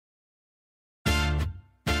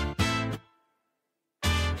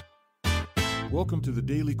Welcome to the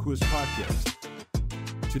Daily Quiz Podcast.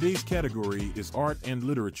 Today's category is Art and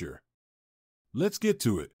Literature. Let's get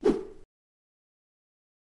to it.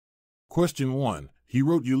 Question 1. He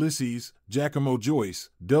wrote Ulysses, Giacomo Joyce,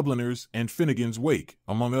 Dubliners and Finnegans Wake,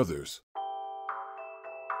 among others.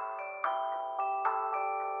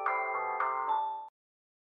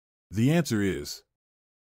 The answer is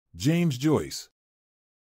James Joyce.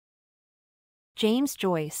 James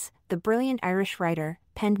Joyce, the brilliant Irish writer,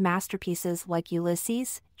 penned masterpieces like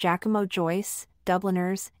Ulysses, Giacomo Joyce,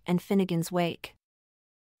 Dubliners, and Finnegans Wake.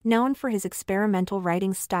 Known for his experimental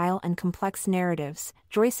writing style and complex narratives,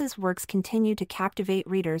 Joyce's works continue to captivate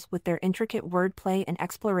readers with their intricate wordplay and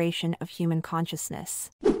exploration of human consciousness.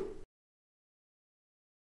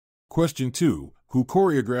 Question 2. Who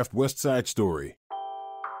choreographed West Side Story?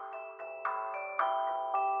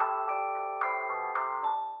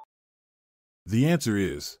 The answer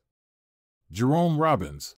is Jerome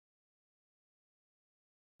Robbins.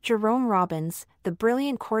 Jerome Robbins, the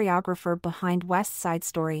brilliant choreographer behind West Side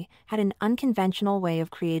Story, had an unconventional way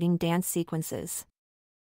of creating dance sequences.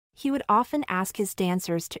 He would often ask his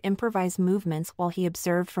dancers to improvise movements while he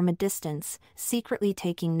observed from a distance, secretly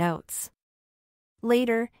taking notes.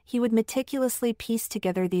 Later, he would meticulously piece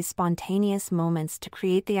together these spontaneous moments to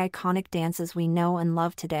create the iconic dances we know and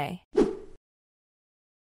love today.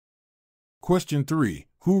 Question 3.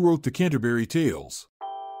 Who wrote the Canterbury Tales?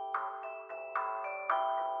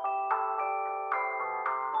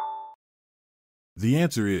 The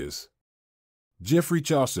answer is Geoffrey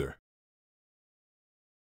Chaucer.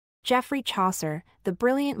 Geoffrey Chaucer, the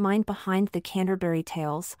brilliant mind behind the Canterbury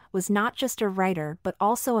Tales, was not just a writer but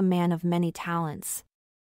also a man of many talents.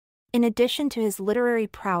 In addition to his literary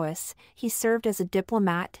prowess, he served as a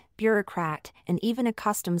diplomat, bureaucrat, and even a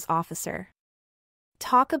customs officer.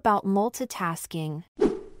 Talk about multitasking.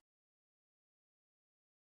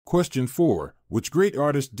 Question 4. Which great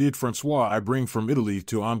artist did Francois I bring from Italy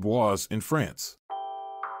to Amboise in France?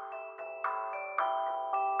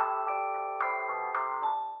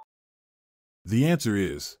 The answer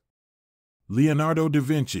is Leonardo da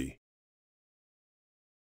Vinci.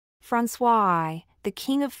 Francois I, the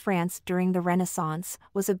King of France during the Renaissance,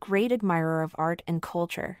 was a great admirer of art and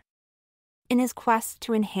culture. In his quest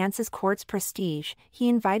to enhance his court's prestige, he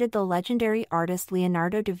invited the legendary artist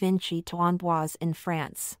Leonardo da Vinci to Amboise in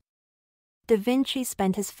France. Da Vinci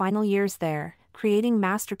spent his final years there, creating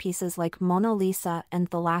masterpieces like Mona Lisa and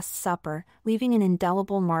The Last Supper, leaving an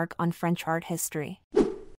indelible mark on French art history.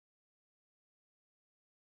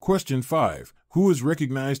 Question 5. Who is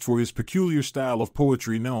recognized for his peculiar style of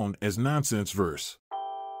poetry known as nonsense verse?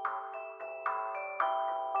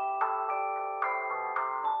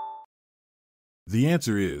 The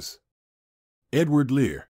answer is Edward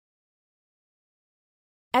Lear.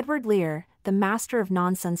 Edward Lear, the master of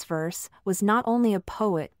nonsense verse, was not only a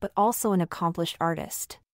poet but also an accomplished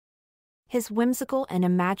artist. His whimsical and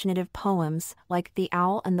imaginative poems, like The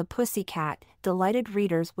Owl and the Pussycat, delighted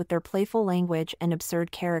readers with their playful language and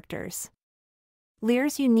absurd characters.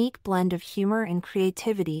 Lear's unique blend of humor and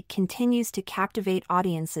creativity continues to captivate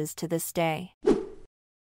audiences to this day.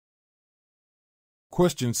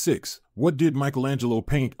 Question 6. What did Michelangelo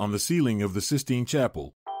paint on the ceiling of the Sistine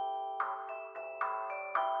Chapel?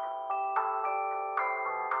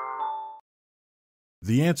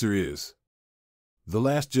 The answer is The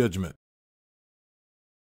Last Judgment.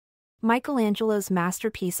 Michelangelo's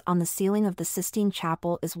masterpiece on the ceiling of the Sistine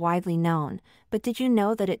Chapel is widely known, but did you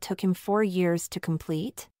know that it took him 4 years to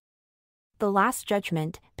complete? The Last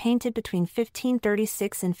Judgment, painted between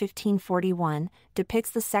 1536 and 1541, depicts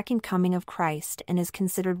the second coming of Christ and is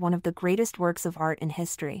considered one of the greatest works of art in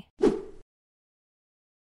history.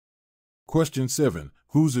 Question 7.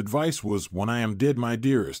 Whose advice was, "When I am dead, my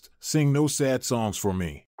dearest, sing no sad songs for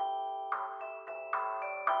me"?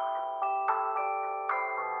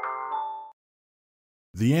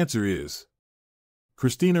 The answer is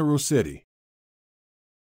Christina Rossetti.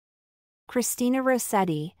 Christina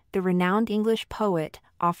Rossetti, the renowned English poet,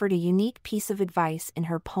 offered a unique piece of advice in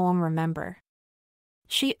her poem Remember.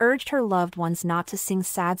 She urged her loved ones not to sing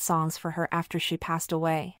sad songs for her after she passed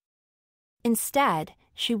away. Instead,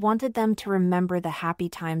 she wanted them to remember the happy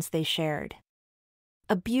times they shared.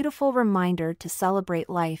 A beautiful reminder to celebrate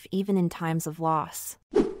life even in times of loss.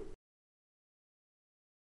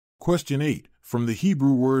 Question 8. From the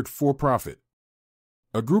Hebrew word for profit.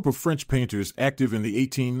 A group of French painters active in the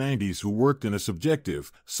 1890s who worked in a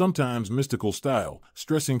subjective, sometimes mystical style,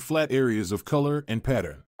 stressing flat areas of color and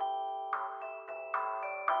pattern.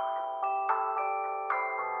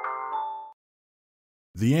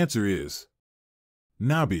 The answer is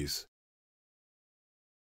Nobbies.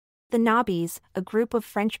 The Nabis, a group of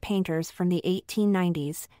French painters from the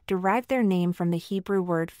 1890s, derived their name from the Hebrew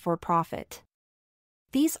word for prophet.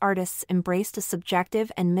 These artists embraced a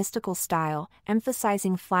subjective and mystical style,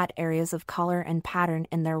 emphasizing flat areas of color and pattern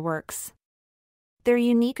in their works. Their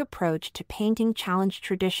unique approach to painting challenged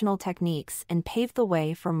traditional techniques and paved the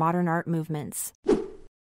way for modern art movements.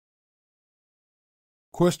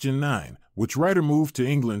 Question 9. Which writer moved to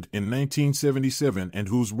England in 1977 and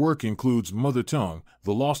whose work includes Mother Tongue,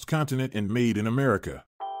 The Lost Continent, and Made in America?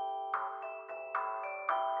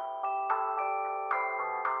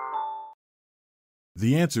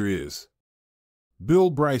 The answer is Bill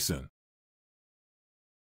Bryson.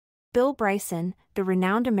 Bill Bryson, the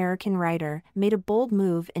renowned American writer, made a bold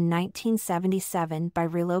move in 1977 by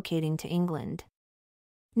relocating to England.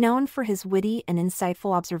 Known for his witty and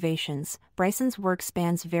insightful observations, Bryson's work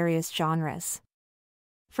spans various genres.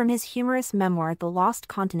 From his humorous memoir The Lost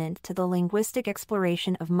Continent to the linguistic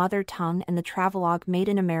exploration of Mother Tongue and the travelogue Made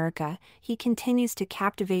in America, he continues to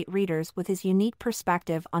captivate readers with his unique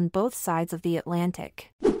perspective on both sides of the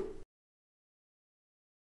Atlantic.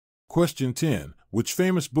 Question 10. Which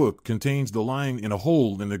famous book contains the line "In a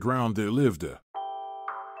hole in the ground there lived a"?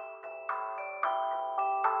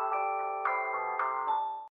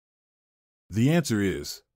 The answer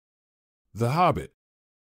is The Hobbit.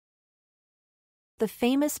 The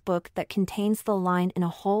famous book that contains the line "In a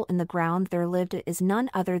hole in the ground there lived a" is none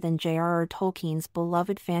other than J.R.R. Tolkien's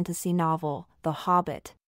beloved fantasy novel, The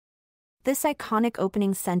Hobbit. This iconic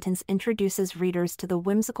opening sentence introduces readers to the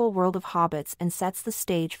whimsical world of hobbits and sets the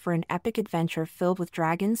stage for an epic adventure filled with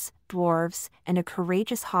dragons, dwarves, and a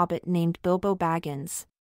courageous hobbit named Bilbo Baggins.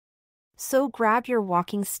 So grab your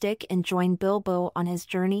walking stick and join Bilbo on his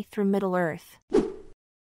journey through Middle-earth.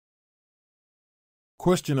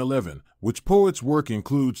 Question 11. Which poet's work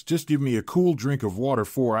includes "Just give me a cool drink of water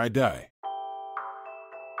 'fore I die"?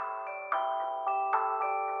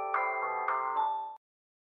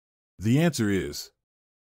 The answer is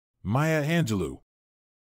Maya Angelou.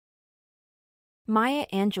 Maya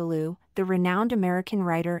Angelou, the renowned American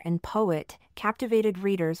writer and poet, captivated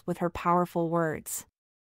readers with her powerful words.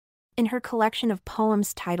 In her collection of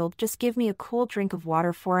poems titled Just Give Me a Cool Drink of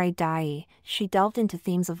Water 'Fore I Die, she delved into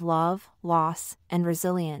themes of love, loss, and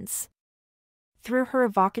resilience. Through her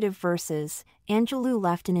evocative verses, Angelou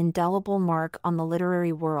left an indelible mark on the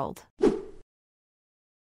literary world.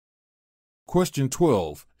 Question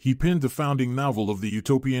 12. He penned the founding novel of the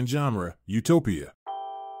utopian genre, Utopia.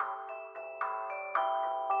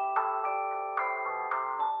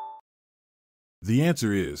 The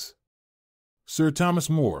answer is Sir Thomas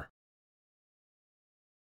More.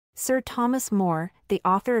 Sir Thomas More, the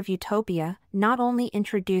author of Utopia, not only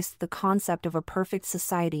introduced the concept of a perfect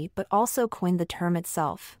society but also coined the term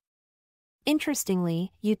itself.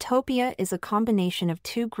 Interestingly, utopia is a combination of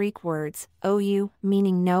two Greek words, ou,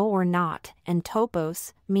 meaning no or not, and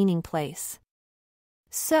topos, meaning place.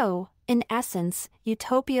 So, in essence,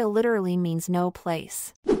 utopia literally means no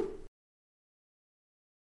place.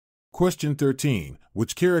 Question 13.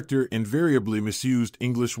 Which character invariably misused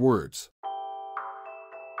English words?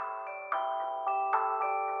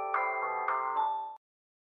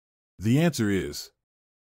 The answer is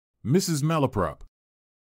Mrs. Malaprop.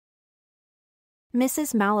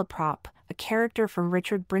 Mrs. Malaprop, a character from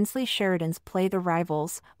Richard Brinsley Sheridan's play The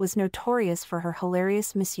Rivals, was notorious for her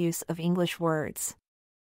hilarious misuse of English words.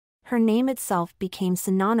 Her name itself became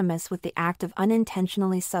synonymous with the act of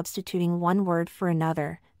unintentionally substituting one word for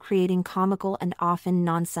another, creating comical and often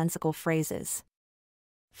nonsensical phrases.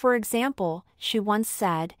 For example, she once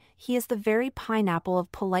said, "He is the very pineapple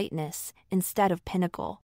of politeness," instead of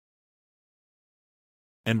pinnacle.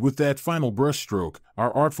 And with that final brushstroke,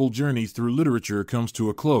 our artful journey through literature comes to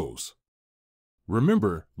a close.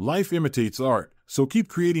 Remember, life imitates art, so keep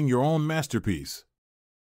creating your own masterpiece.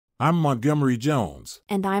 I'm Montgomery Jones.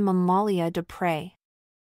 And I'm Amalia Dupre.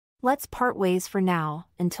 Let's part ways for now,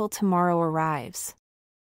 until tomorrow arrives.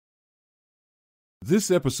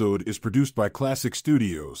 This episode is produced by Classic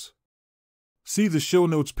Studios. See the show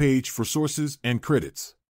notes page for sources and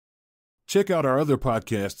credits. Check out our other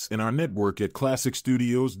podcasts in our network at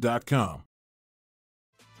classicstudios.com.